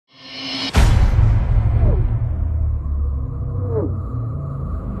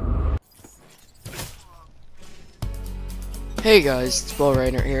Hey guys, it's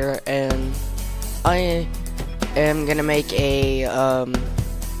Bullrainer here, and I am gonna make a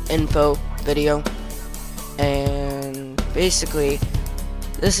info video, and basically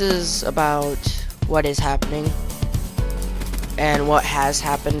this is about what is happening and what has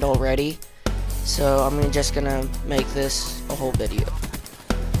happened already. So I'm just gonna make this a whole video.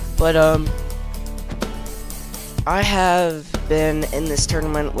 But I have been in this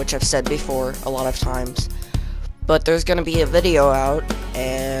tournament, which I've said before a lot of times. But there's gonna be a video out,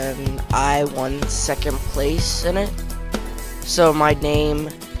 and I won second place in it. So my name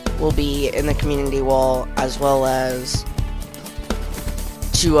will be in the community wall, as well as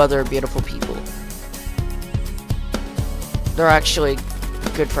 2 other beautiful people. They're actually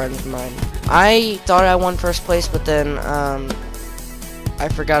good friends of mine. I thought I won first place, but then I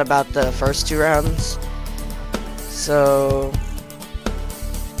forgot about the first 2 rounds. So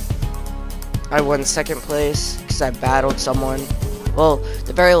I won second place because I battled someone. Well,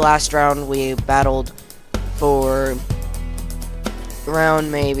 the very last round we battled for around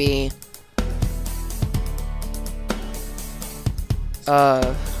maybe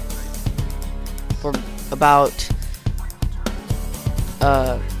for about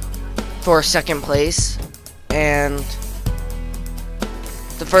for second place, and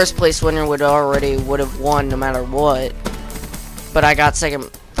the first place winner would have won no matter what, but I got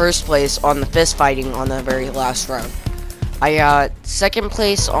first place on the fist fighting on the very last round. I got second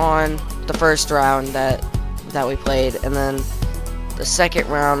place on the first round that we played, and then the second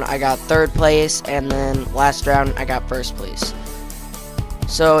round I got third place, and then last round I got first place.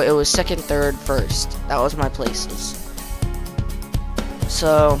 So it was second, third, first. That was my places.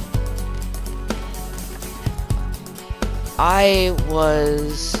 So I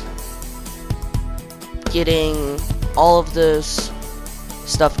was getting all of this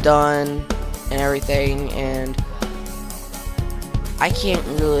stuff done and everything, and I can't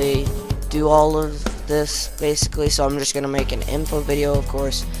really do all of this basically, so I'm just gonna make an info video, of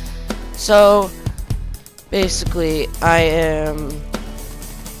course. So basically I am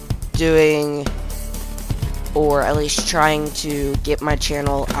doing, or at least trying to get my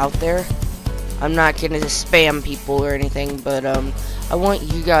channel out there. I'm not gonna spam people or anything, but I want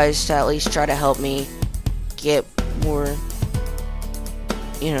you guys to at least try to help me get more,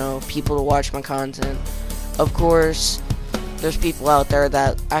 you know, people to watch my content. Of course, there's people out there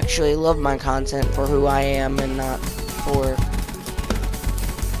that actually love my content for who I am, and not for,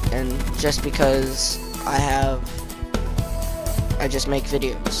 and just because I just make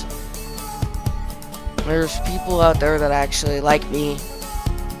videos. There's people out there that actually like me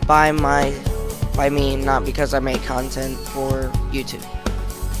by me, not because I make content for YouTube.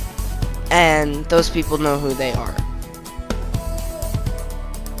 And those people know who they are.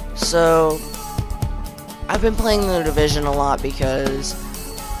 So I've been playing the Division a lot because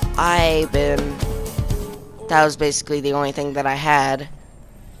that was basically the only thing that I had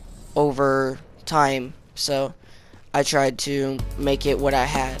over time, so I tried to make it what I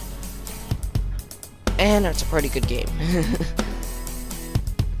had, and it's a pretty good game.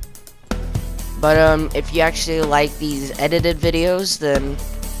 But if you actually like these edited videos, then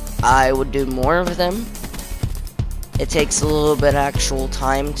I would do more of them. It takes a little bit of actual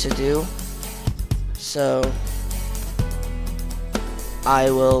time to do, so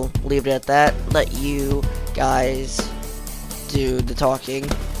I will leave it at that. Let you guys do the talking.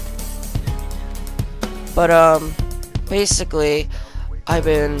 But basically I've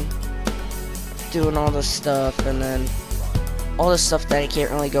been doing all this stuff, and then all this stuff that I can't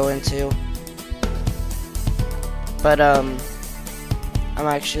really go into. But I'm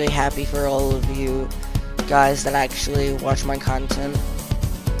actually happy for all of you guys that actually watch my content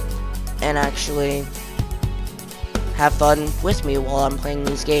and actually have fun with me while I'm playing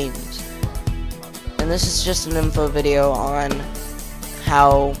these games. And this is just an info video on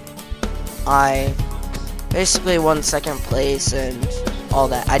how I basically won second place and all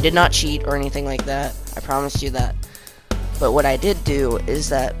that. I did not cheat or anything like that, I promised you that. But what I did do is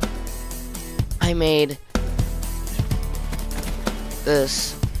that I made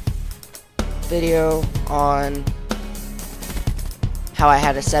this video on how I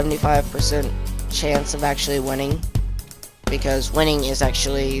had a 75% chance of actually winning, because winning is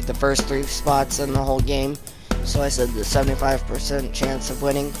actually the first 3 spots in the whole game. So I said the 75% chance of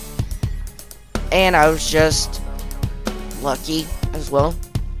winning, and I was just lucky as well,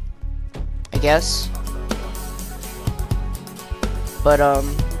 I guess. But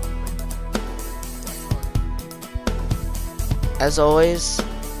as always,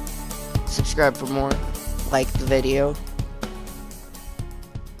 subscribe for more, like the video,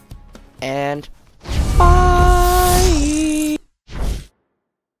 and bye!